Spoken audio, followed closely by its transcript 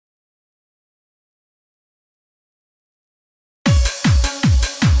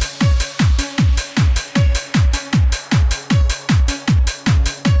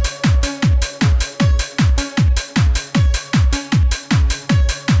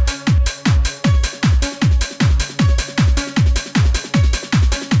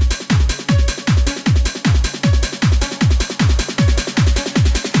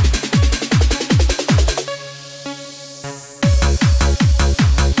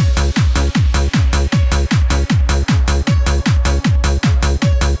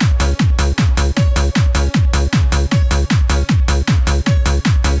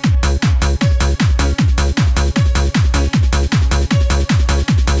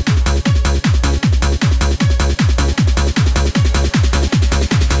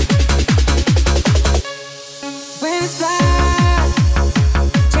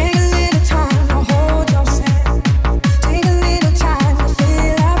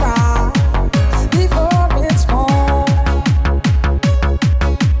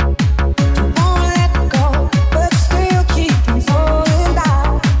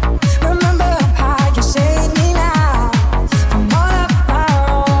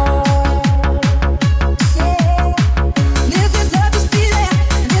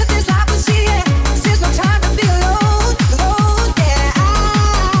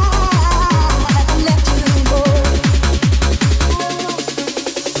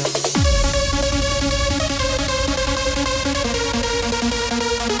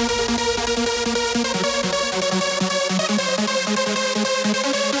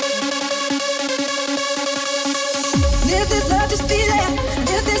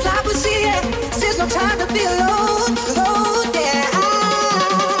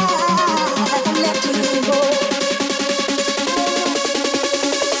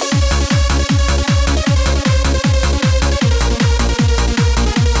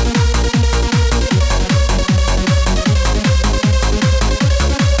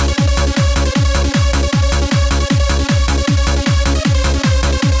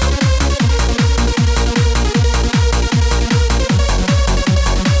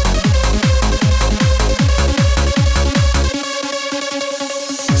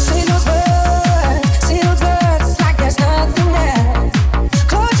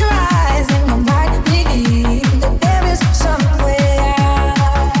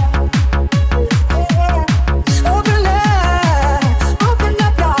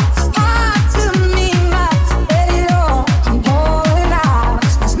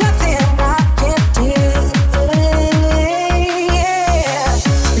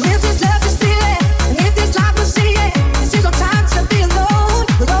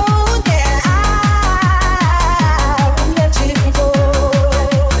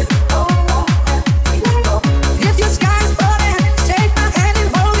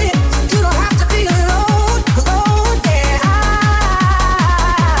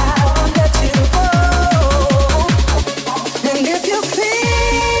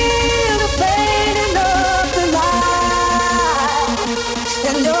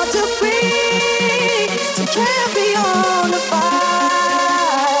You're too free to carry on the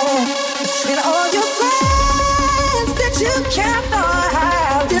fight. And all your plans that you cannot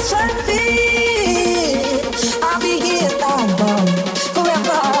have disappear. I'll be here long,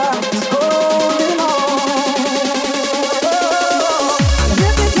 forever, holding on. And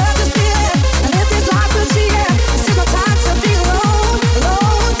if this love is fear, and if this life is fear, it's no time to be alone,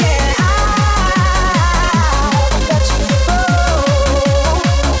 alone, yeah. I'll let you go.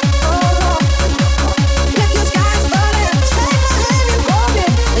 If your sky's burning, take my hand and hold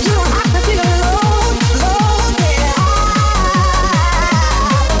it. You don't have to be alone, alone, yeah.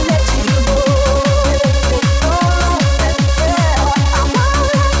 I'll let you go.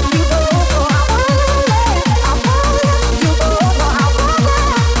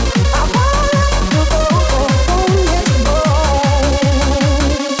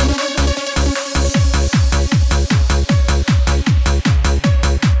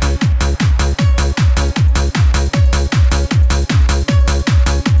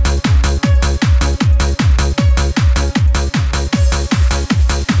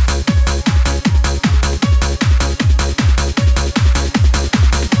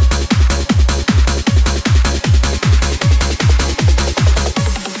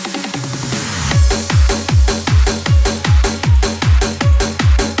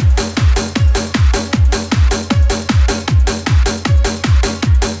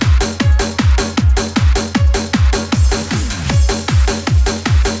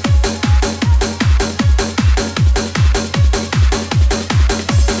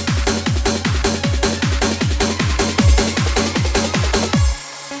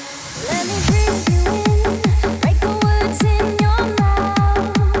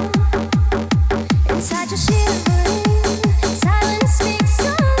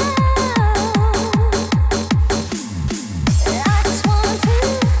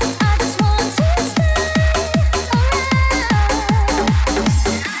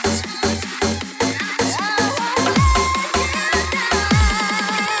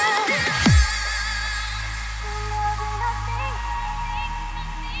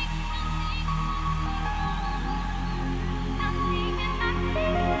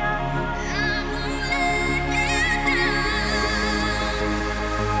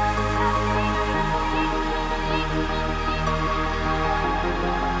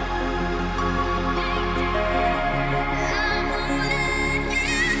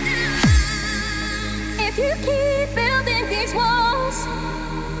 If you keep building these walls,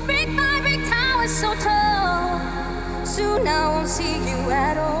 brick by brick towers so tall, soon I won't see you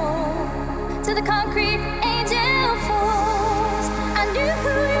at all. Till the concrete angel falls. I knew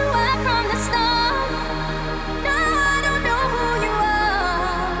who you were from the start. Now I don't know who you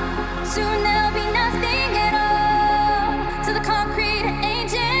are. Soon there'll be nothing at all. Till the concrete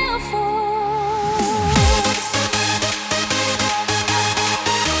angel falls.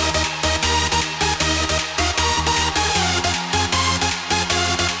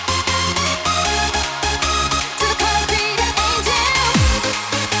 Till the concrete angel.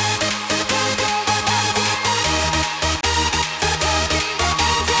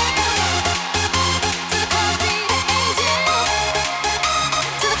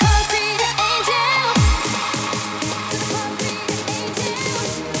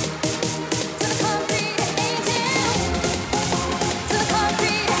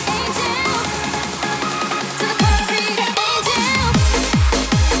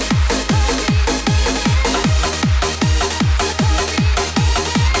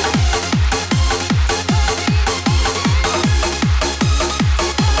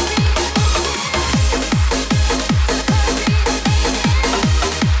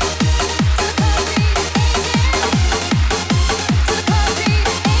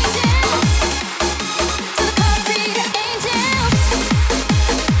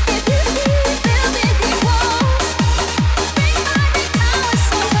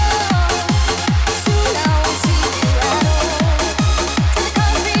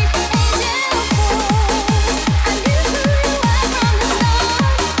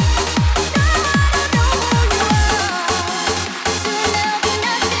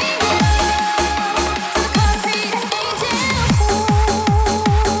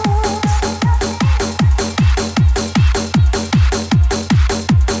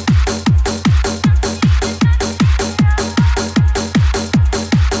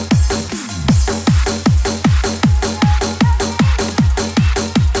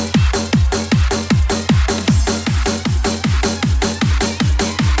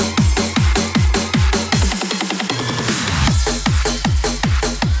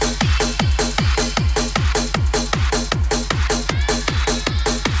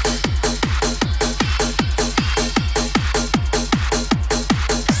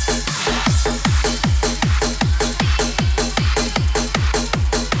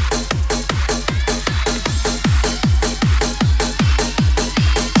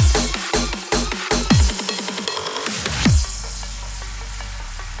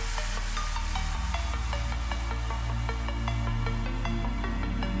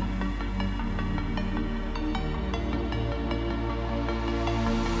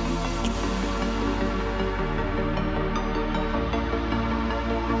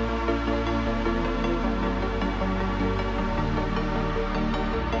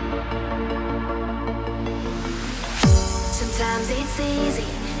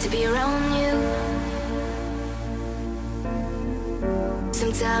 be around you.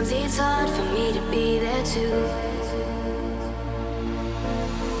 Sometimes it's hard for me to be there too.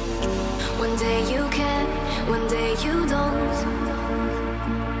 One day you can, one day you don't.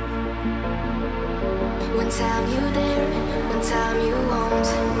 One time you're there, one time you won't.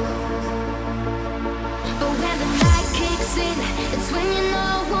 But when the night kicks in, it's when you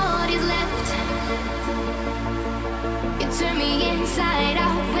know what is left. You turn me inside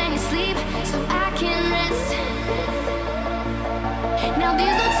out when you sleep, so I can rest. Now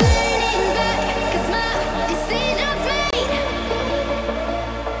there's no turning back, 'cause my decision's made.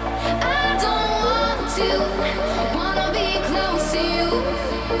 I don't want to, wanna be close to you.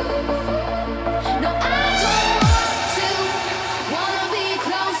 No, I don't want to, wanna be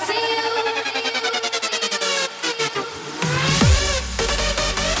close to you.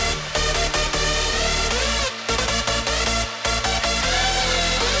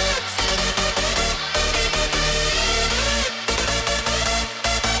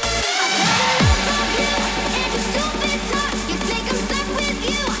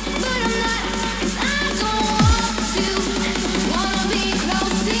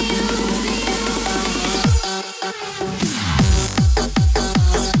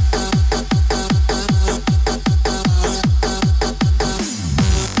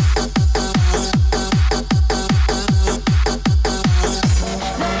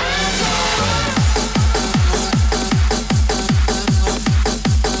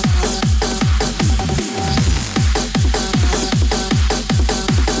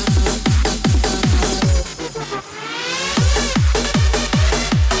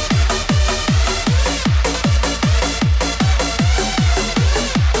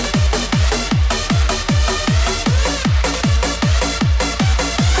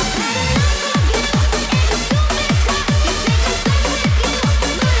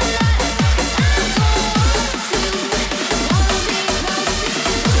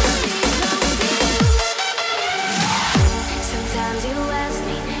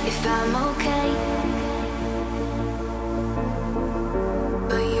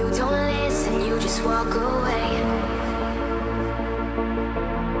 Walk away.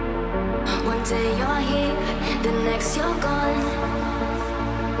 One day you're here, the next you're gone.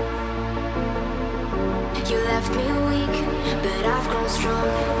 You left me weak, but I've grown strong.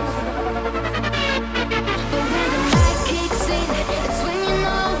 But when the night kicks in, it's when you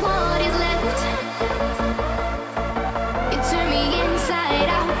know what is left. You turn me inside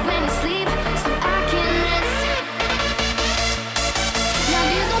out when you sleep, so I can rest. Now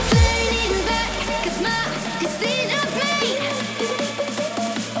there's no turning back, 'cause my decision's made.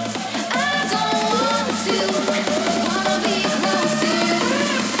 I don't want to, wanna be close to you.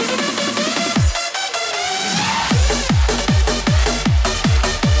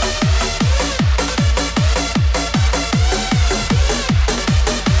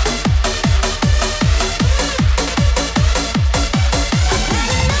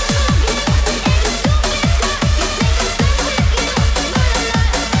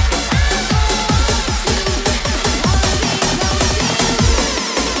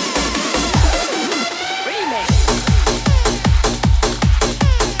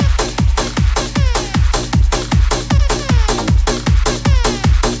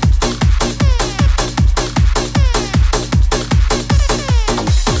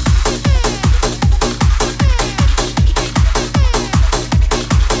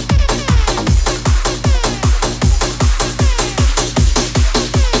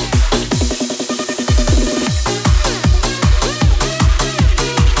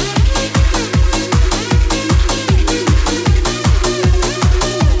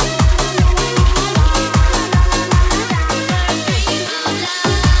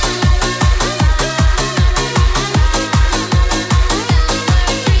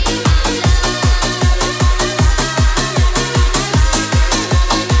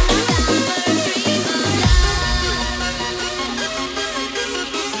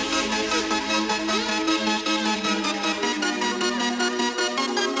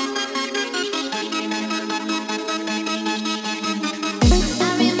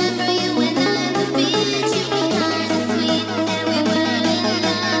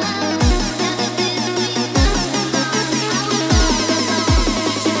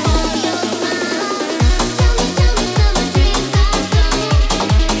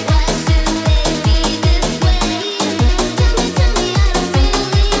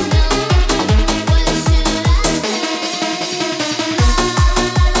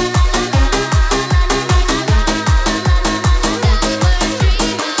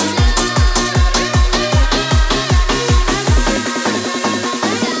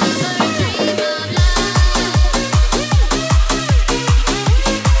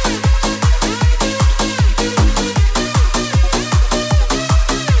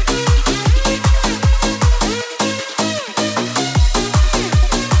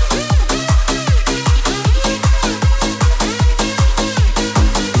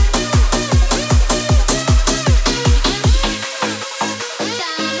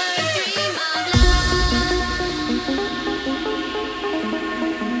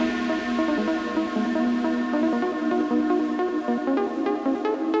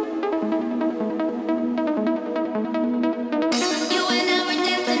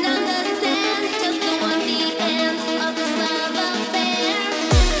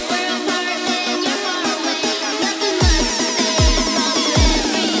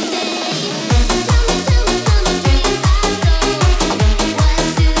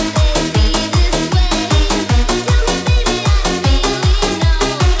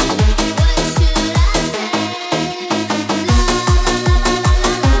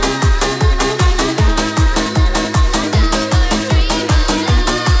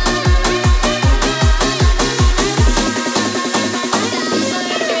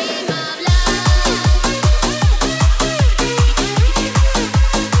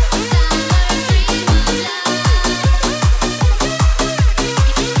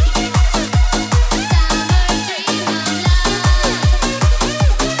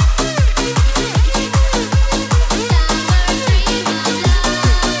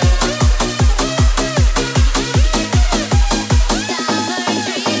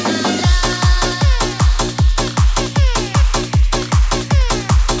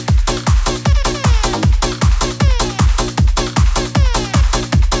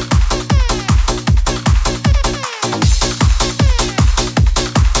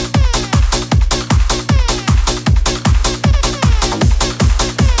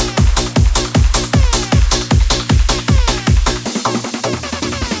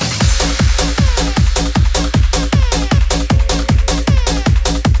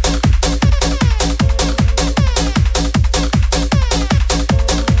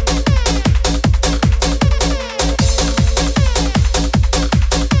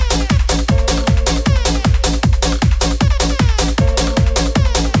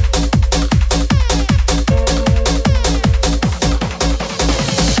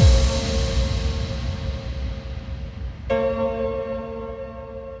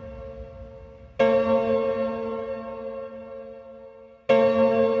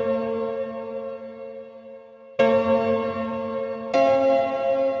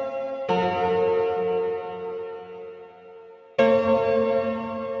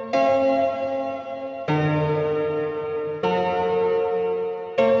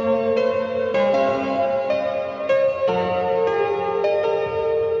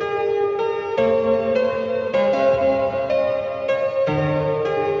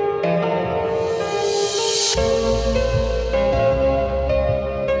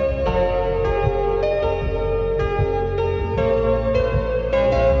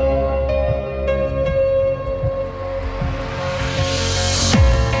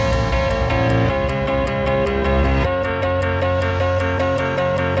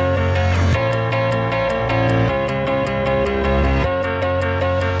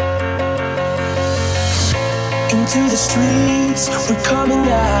 into the streets, we're coming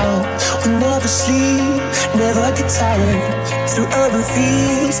out. We never sleep, never get tired. Through urban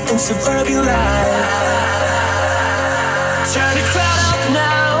fields and suburban life. Turn the crowd up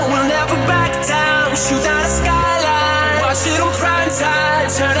now, we'll never back down. Shoot down the skyline, watch it on prime time.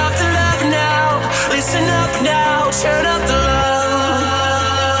 Turn up the love now, listen up now. Turn up the love.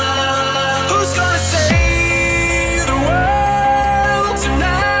 Who's gonna save the world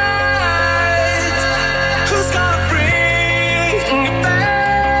tonight? Who's gonna bring it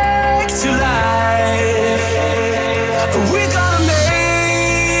back to life? We're gonna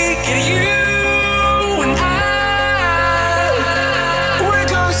make it, you and I. We're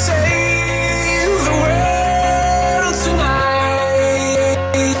gonna save the world tonight.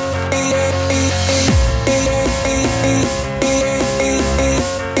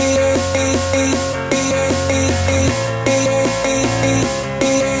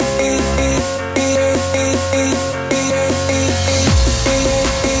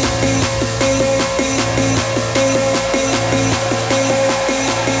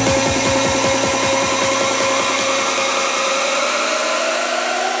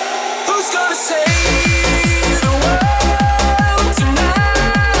 Who's gonna save the world tonight?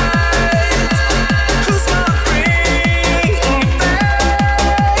 Who's gonna bring it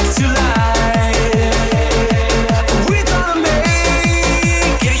back to life? We're gonna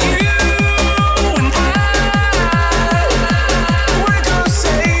make it, you and I. We're gonna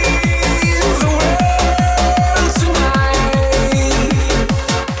save the world tonight.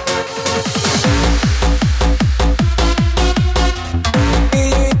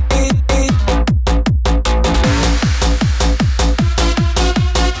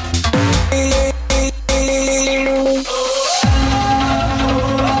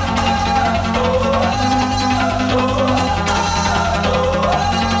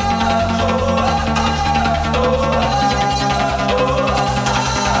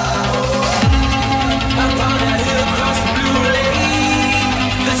 Up on that hill across the blue lake,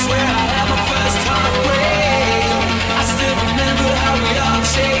 that's where I had my first heartbreak. I still remember how we all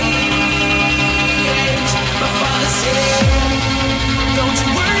changed. My father said, don't you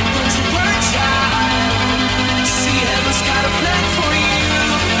worry, child. See, heaven's got a plan for you.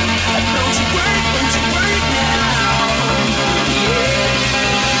 Don't you worry now.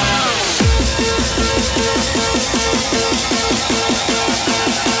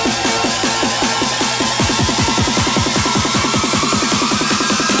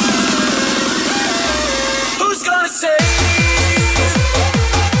 Who's gonna save?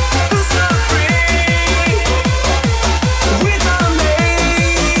 Who's gonna bring? We're gonna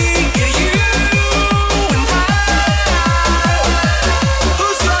make it, you and I.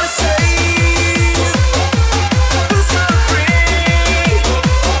 Who's gonna save? Who's gonna bring?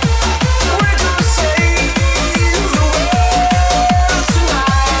 We're gonna save the world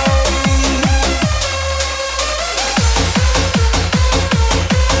tonight.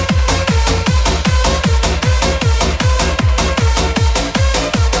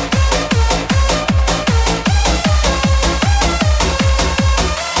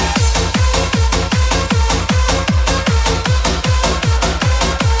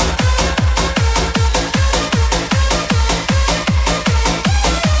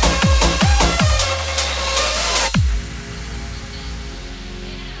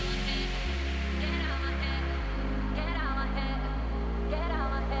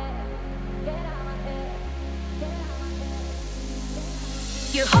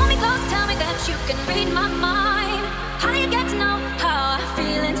 You hold me close, tell me that you can read my mind. How do you get to know how I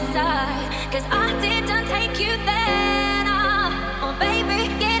feel inside? 'Cause I didn't take you there. Nah. Oh baby,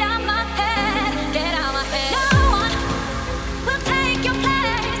 get out my head, get out my head. No one will take your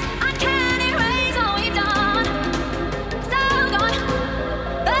place. I can't erase all we've done. So gone,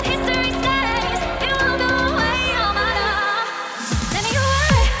 but history stays. It won't go away, all my love. Send me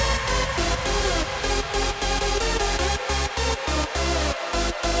away.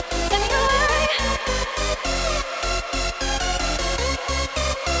 Send me away.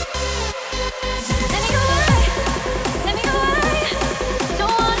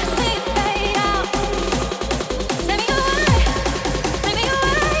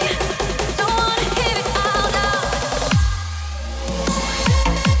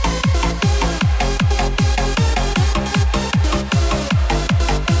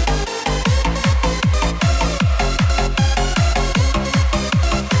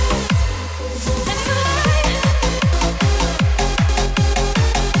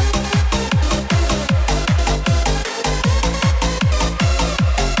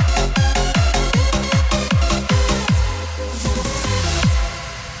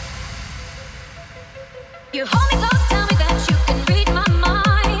 You hold me close, tell me that you can read my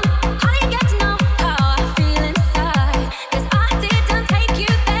mind. How do you get to know how I feel inside? 'Cause I didn't take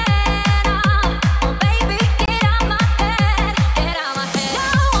you there. Oh baby, get out my head, get out my head.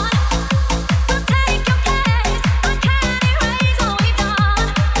 No one will take your place. I can't erase what we've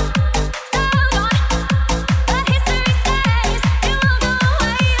done. So gone, but history says it won't go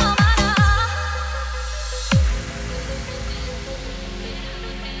away on my own.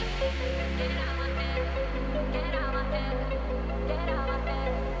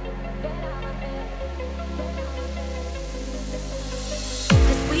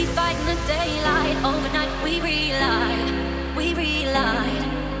 We fight in the daylight, overnight we relied.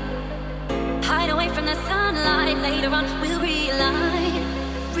 Hide away from the sunlight, later on we'll relight.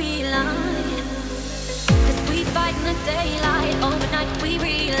 'Cause we fight in the daylight, overnight we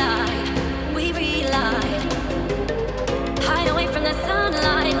relied. Hide away from the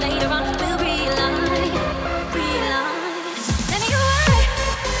sunlight, later on we'll relight. Sending you away.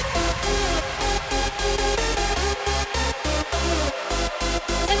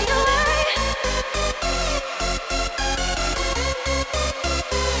 Sending you away.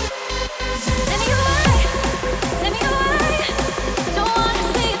 Sending you away. Sending you away. Don't wanna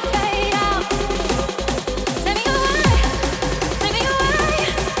see it fade out. Sending you away. Sending you away.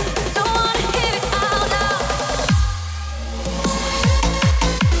 Don't wanna hear it out loud.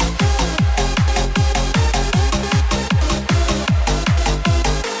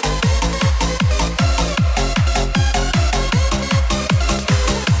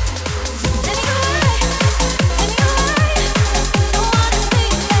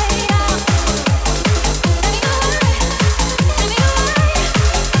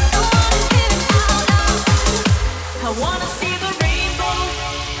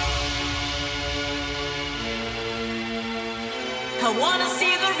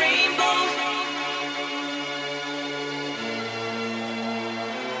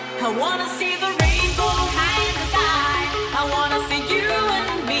 I wanna see the rainbow high in the sky. I wanna see you and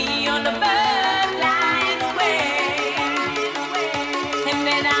me on the bird flying away. And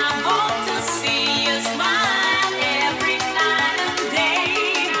then I hope to see you smile every night and day.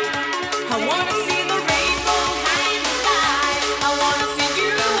 I wanna see the rainbow high in the sky. I wanna see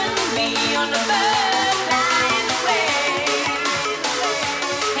you and me on the bird flying away.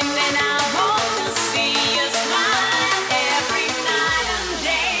 And then I hope to see you smile every night and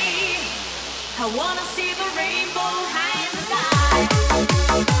day. I wanna see the rainbow high in the sky.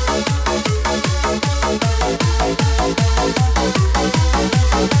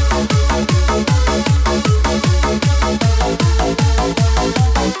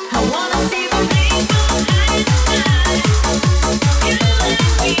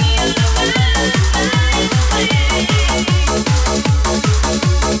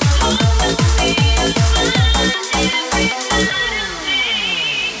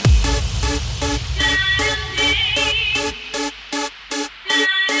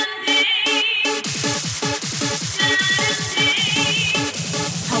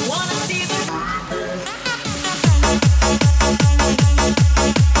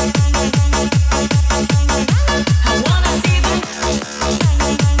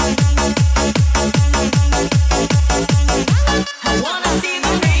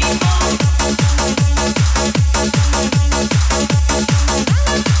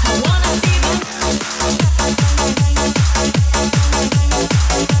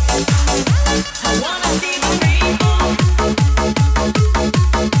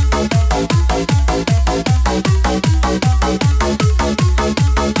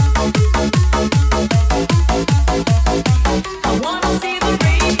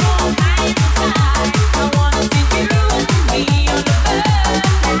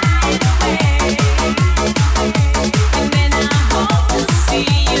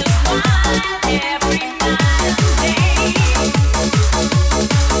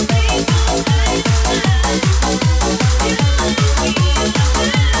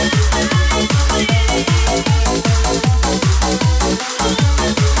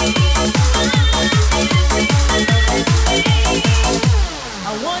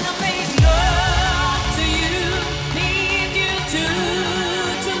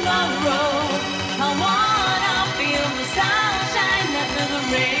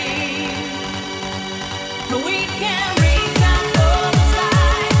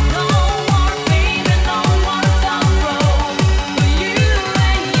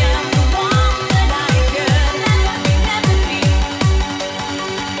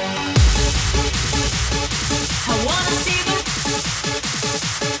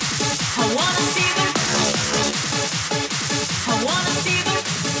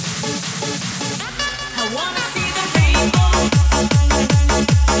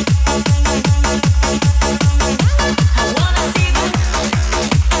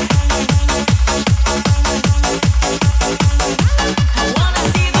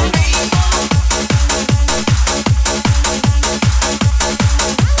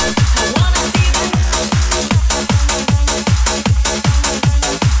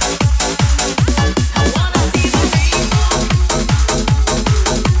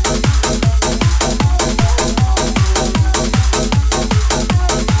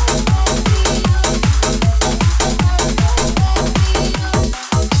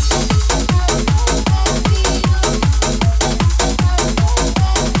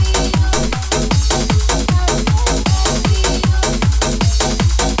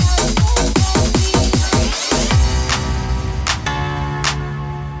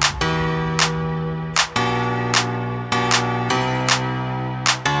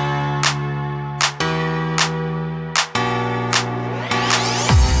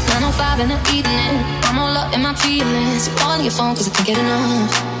 5 in the evening. I'm all up in my feelings. You're calling your phone cause I can't get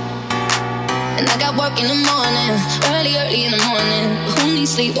enough. And I got work in the morning, early in the morning. But who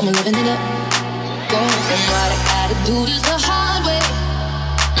needs sleep when we're living it up? And what I gotta do is the hard way.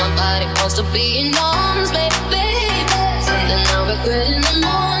 My body wants to be in arms, baby. Something I regret in the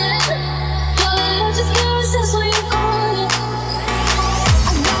morning. But I just can't resist when you're calling.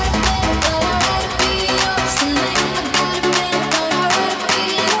 I got it, baby, but I'd rather be yours tonight. I got it, baby, but I'd rather be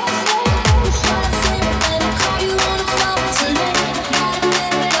yours tonight. You try to say it when I call you on the phone tonight. I got it,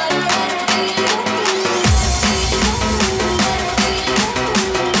 baby, but I'd rather be yours.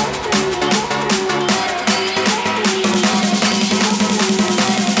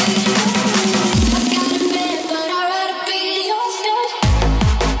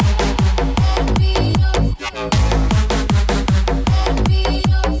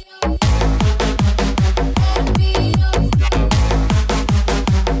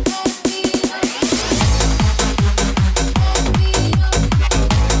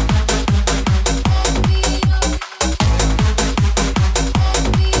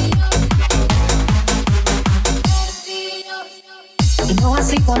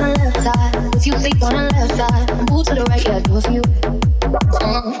 Sleep on the left side, if you sleep on the left side, move to the right, yeah, do it for you.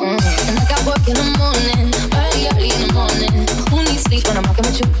 And I got work in the morning, early in the morning. Who needs sleep when I'm rocking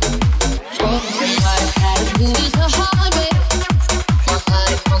with you? And what I gotta do is the hard way. My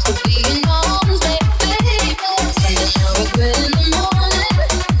body wants to be in arms, baby. Something I regret in the morning.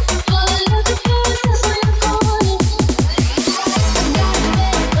 But I love to feel this when you're calling. I got it,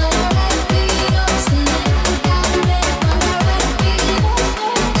 baby, but I'd rather be yours tonight. I got it, baby, but I'd rather be yours.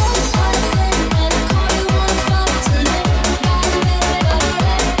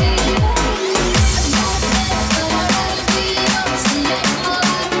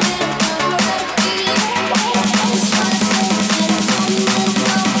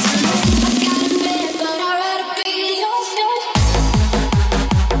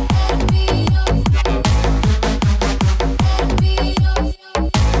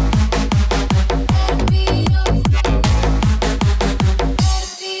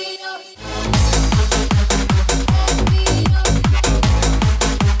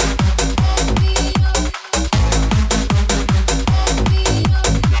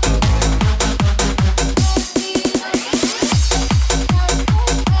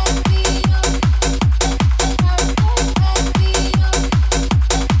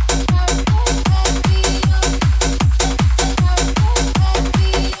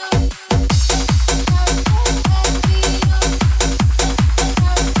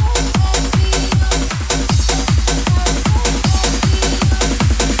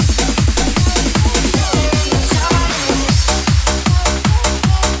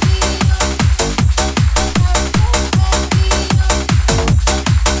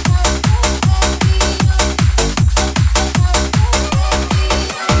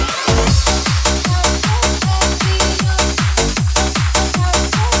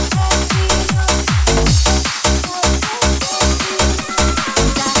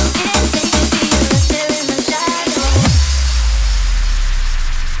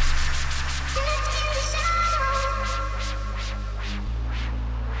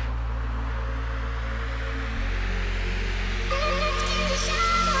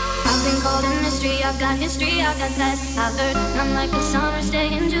 I've got history, I've got past. I've heard I'm like a summer's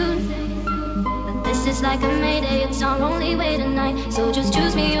day in June. But this is like a Mayday, it's our only way tonight. So just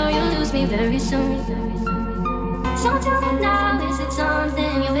choose me or you'll lose me very soon. So tell me now, is it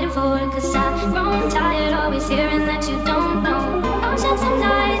something you're waiting for? Cause I've grown tired, always hearing that you don't know. I'll shed some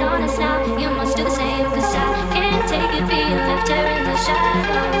light on us now, you must do the same. Cause I can't take it being left here in the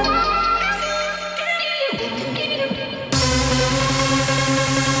shadows.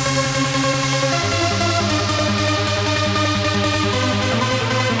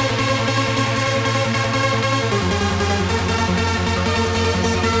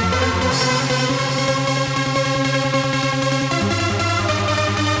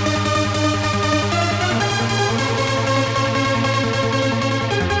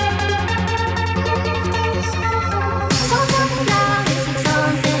 So tell me now, is it something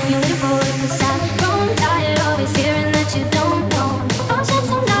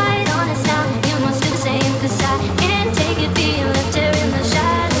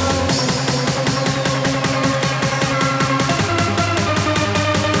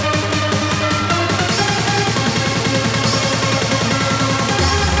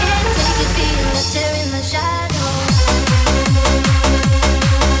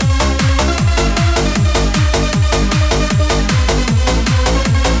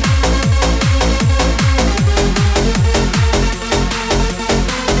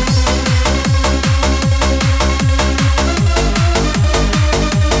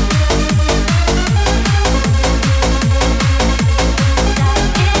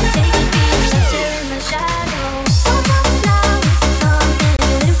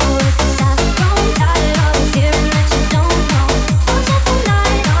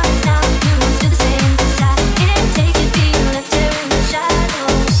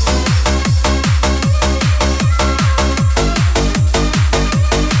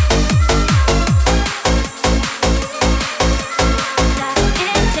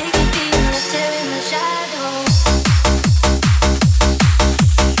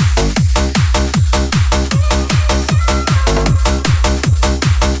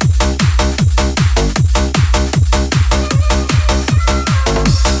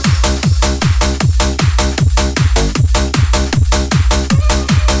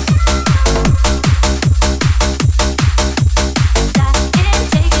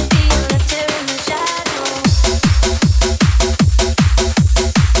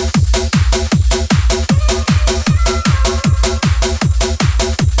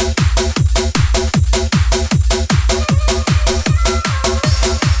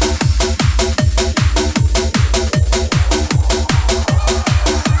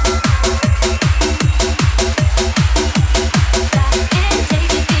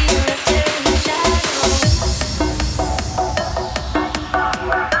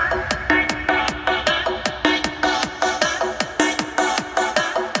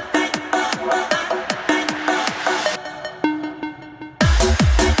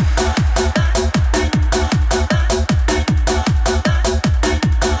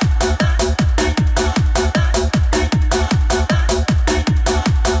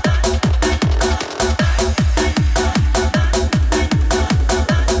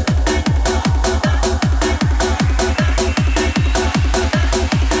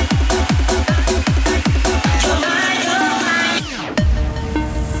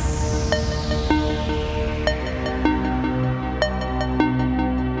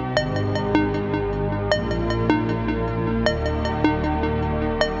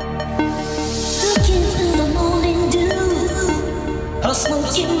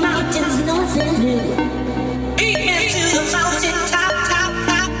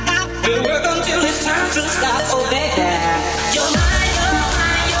to stop, oh baby. You're mine,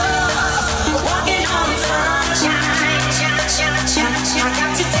 you're walking on sunshine. I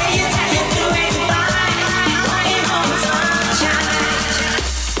got to tell you that you're doing fine, walking on sunshine.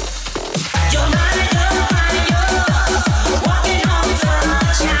 You're mine, you're walking on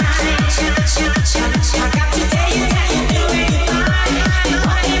sunshine. I got to tell you that you're doing fine,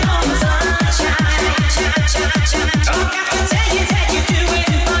 walking on sunshine. I got to tell you that you're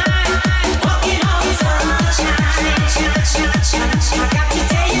doing fine, walking on sunshine. I got to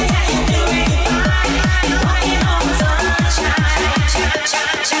tell you that you're doing fine, walking on sunshine.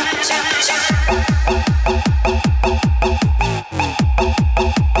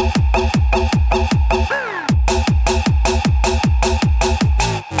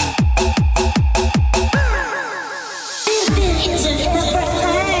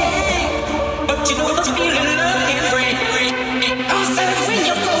 But you know the feeling love can bring. I said when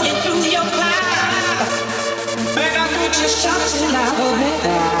you're floating through your cloud, baby, I put your shots in my head.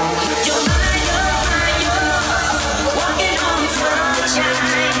 You're mine, you're walking on sunshine.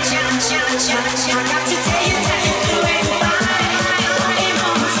 I got to tell you that you're doing fine, walking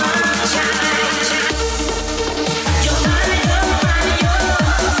on sunshine. You're mine, you're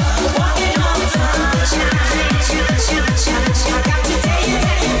walking on sunshine. I got to tell you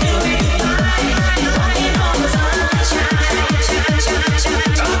that you're doing fine, walking on sunshine. I got to tell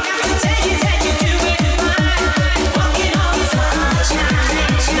you that you're doing fine, walking on sunshine.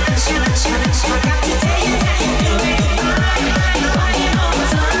 I got to tell you that you're doing fine, walking on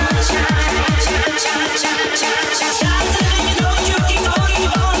sunshine. Stars and you know you keep going,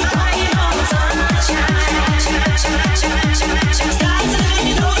 walking on sunshine. Stars and you know you keep going, walking on sunshine. Stars and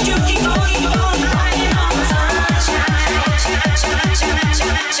you know you keep going, walking on sunshine.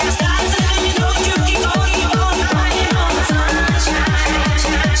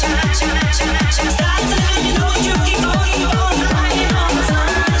 Stars and you know you keep going, walking on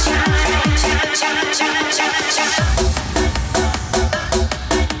sunshine.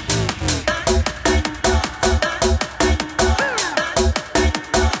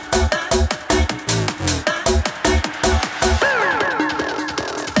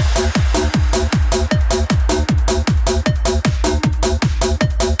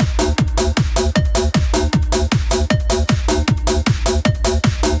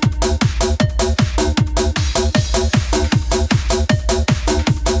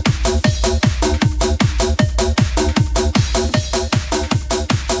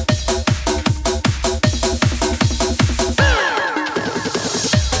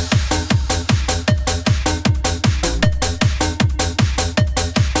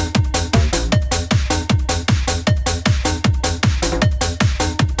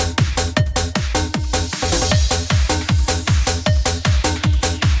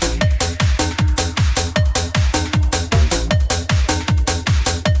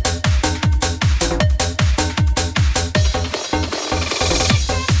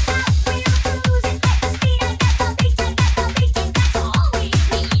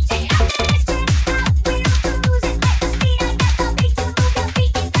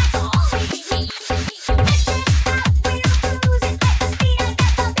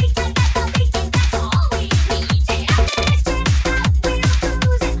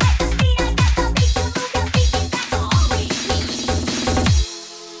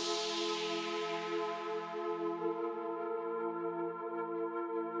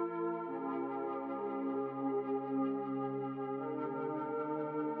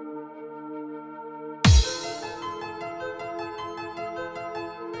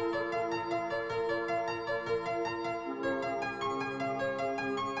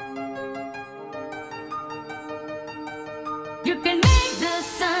 You can make the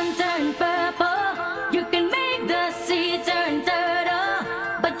sun turn purple, you can make the sea turn turtle,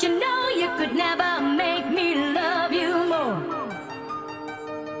 but you know you could never make me love you more.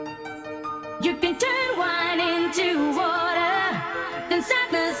 You can turn wine into water, then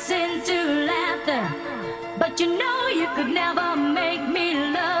sadness into laughter, but you know you could never make me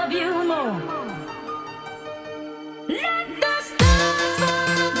love you more. Let the stars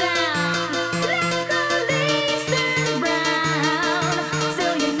fall down, let the leaves turn brown,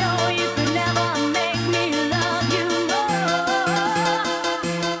 still you know you could never make me love you more.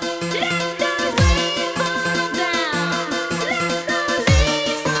 Let the rain fall down, let the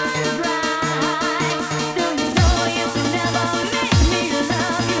leaves turn dry, still you know you could never make me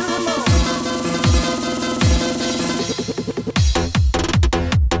love you more.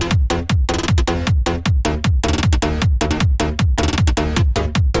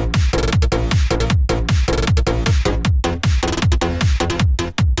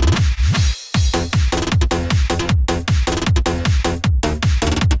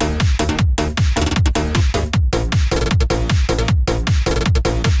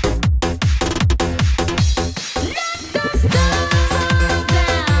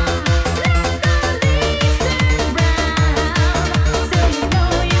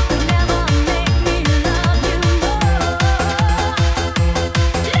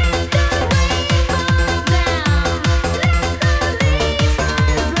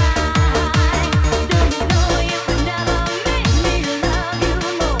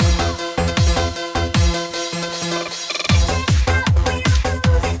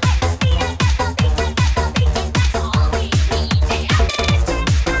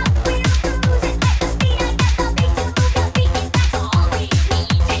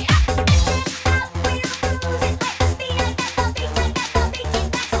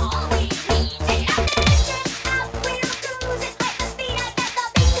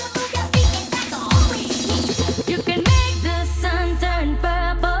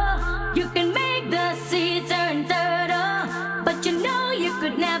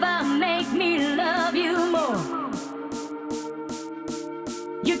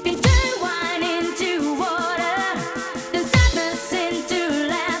 You can turn wine into water, then sadness into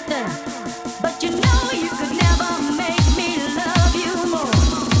laughter. But you know you could never make me love you more.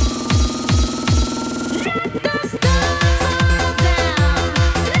 Let the stars fall down,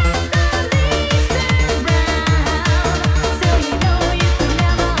 let the leaves turn brown. Still you know you could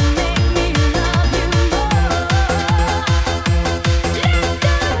never make me love you more. Let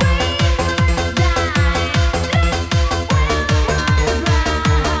the rainbows die, let the world run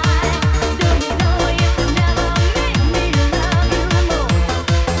dry.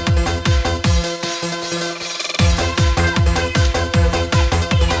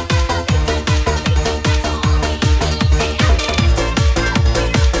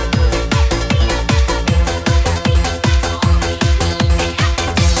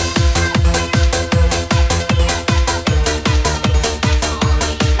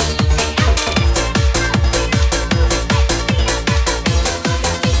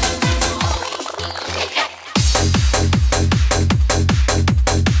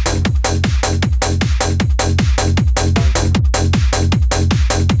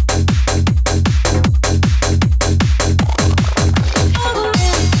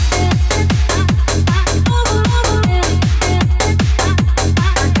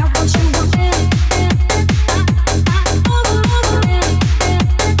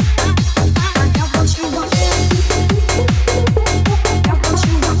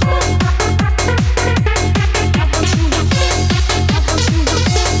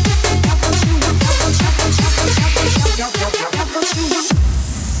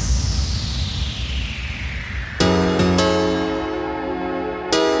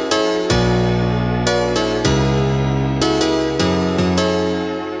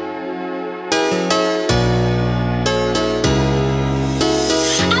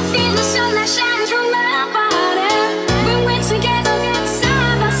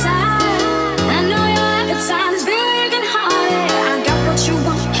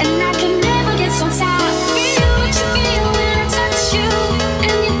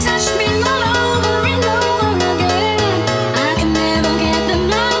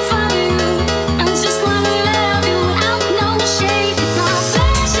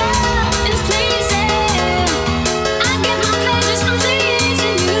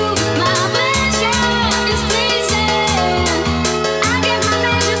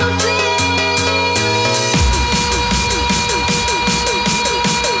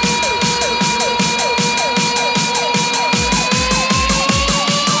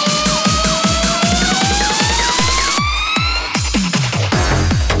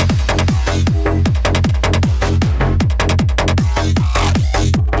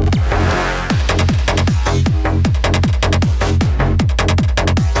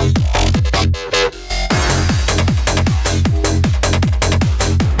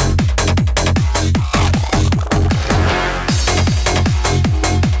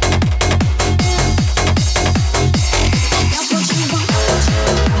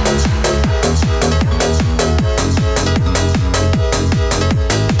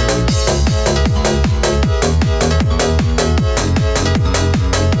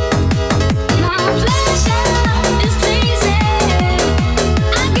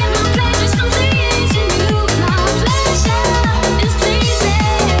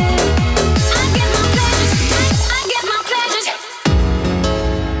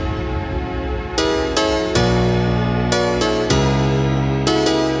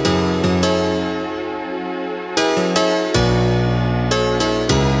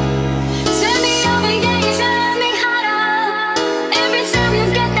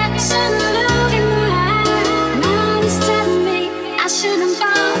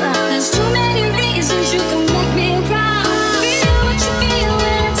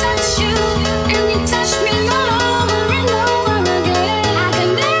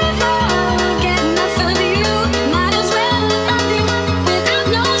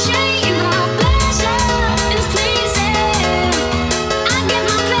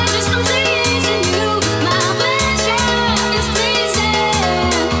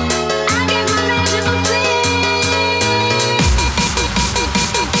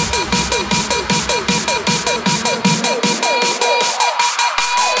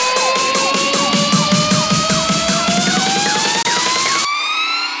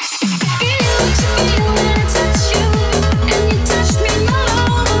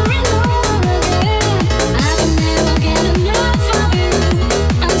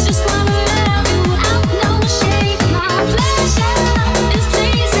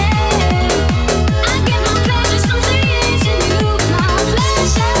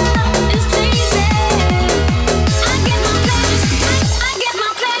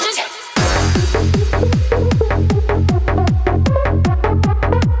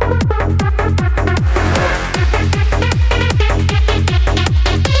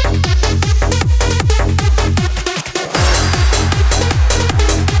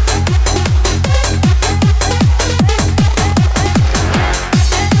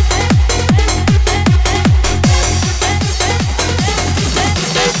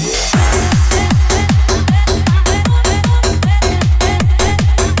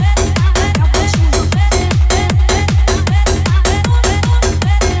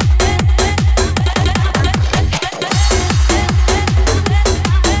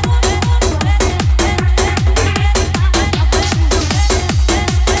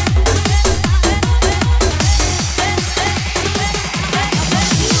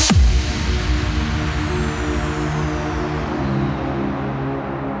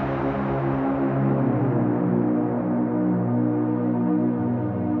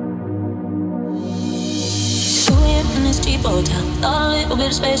 depot town. Thought a little bit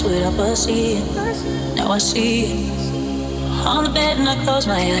of space would help us see it. Now I see it. On the bed and I close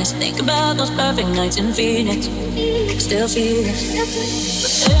my eyes. Think about those perfect nights in Phoenix. Still feel it.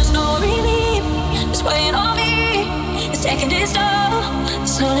 But there's no relief. It's weighing on me. It's taking its toll.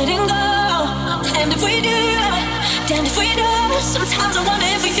 It's not letting go. Damned if we do. Damned if we do. Sometimes I wonder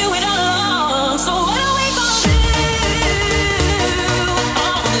if we do it all along. So what are we gonna do with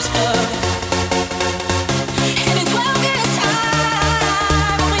all this love? And in 12 years'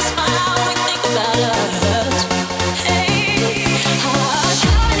 time, when we smile, we think about us. Hey, our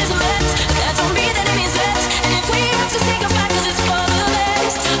time is a mess, but that don't mean that it means less. And if we have to say goodbye 'cause it's for the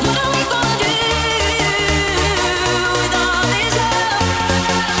best, what are we gonna do with all this love?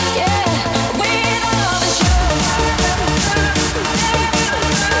 Yeah, with all this love.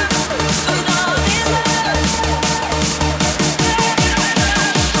 With all this love.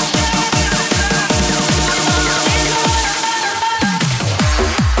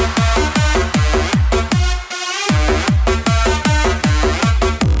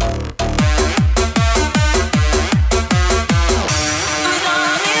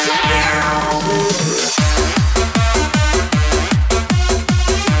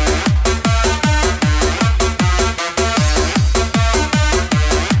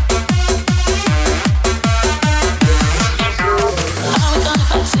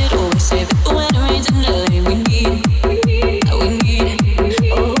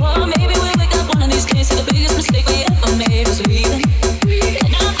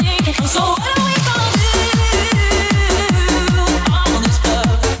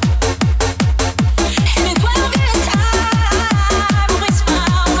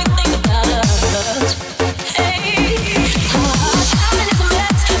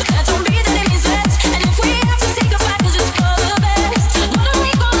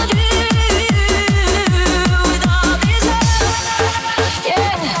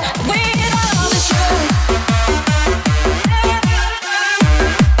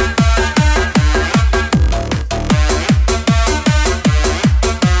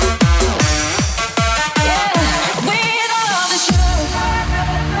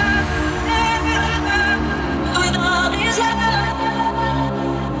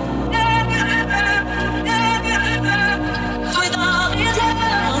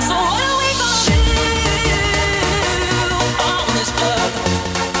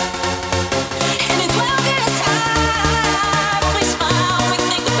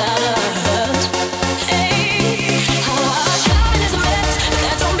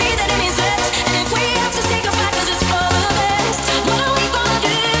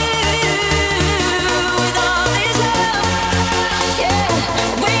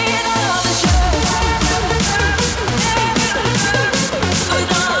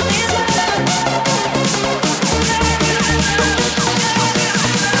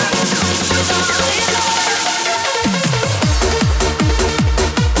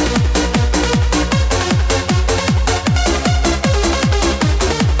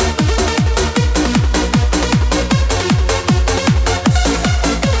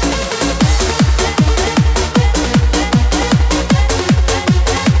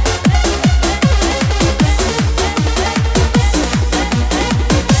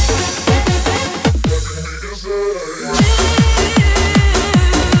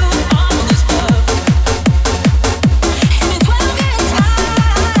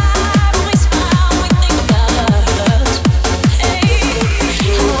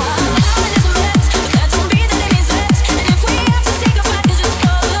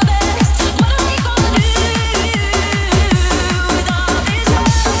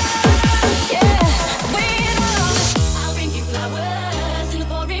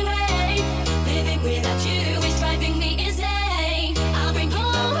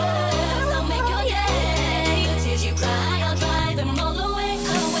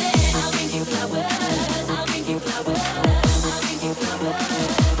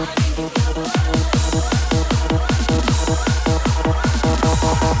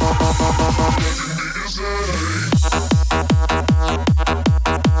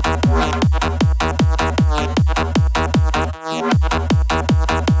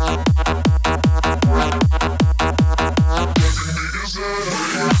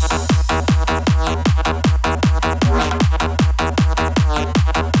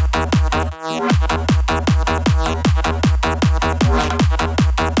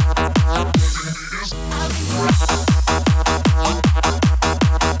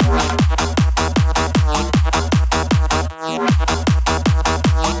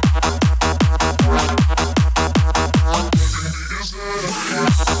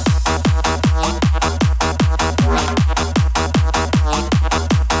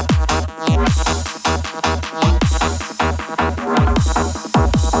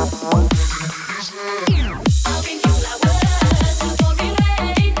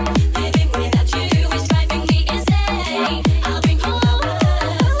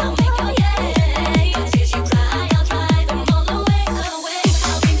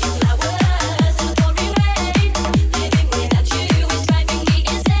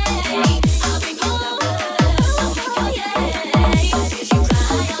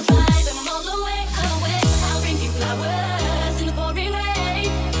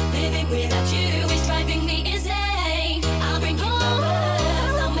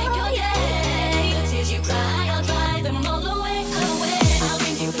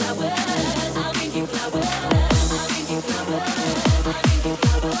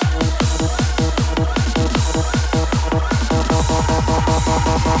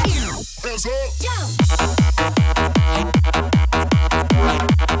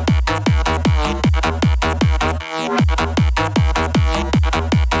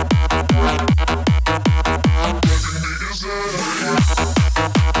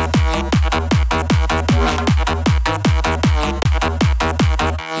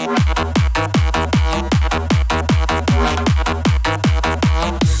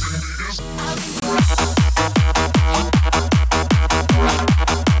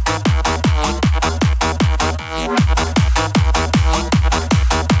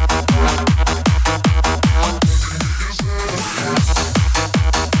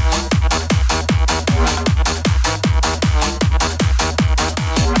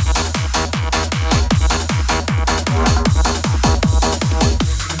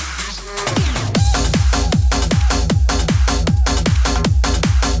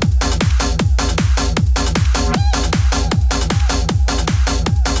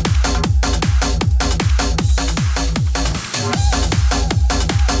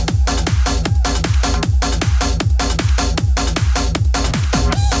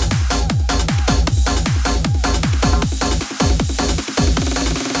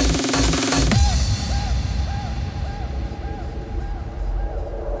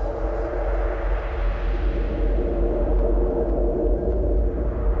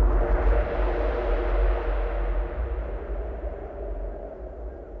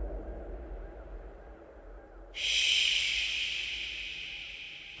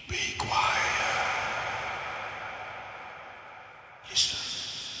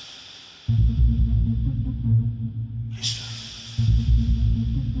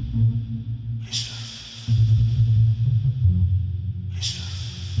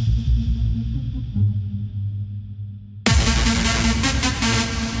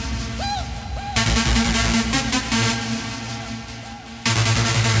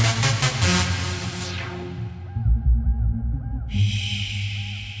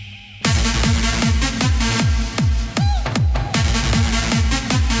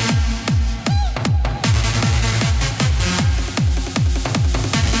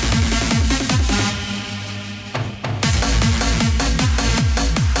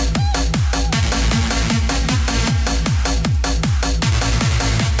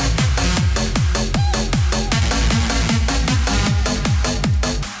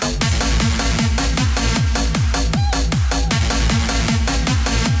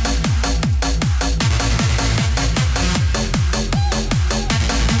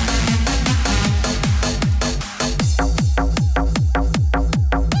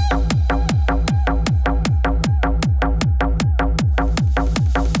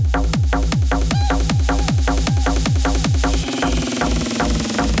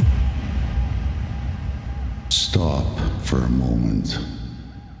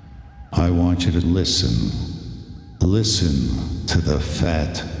 Listen to the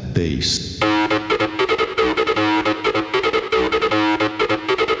fat bass.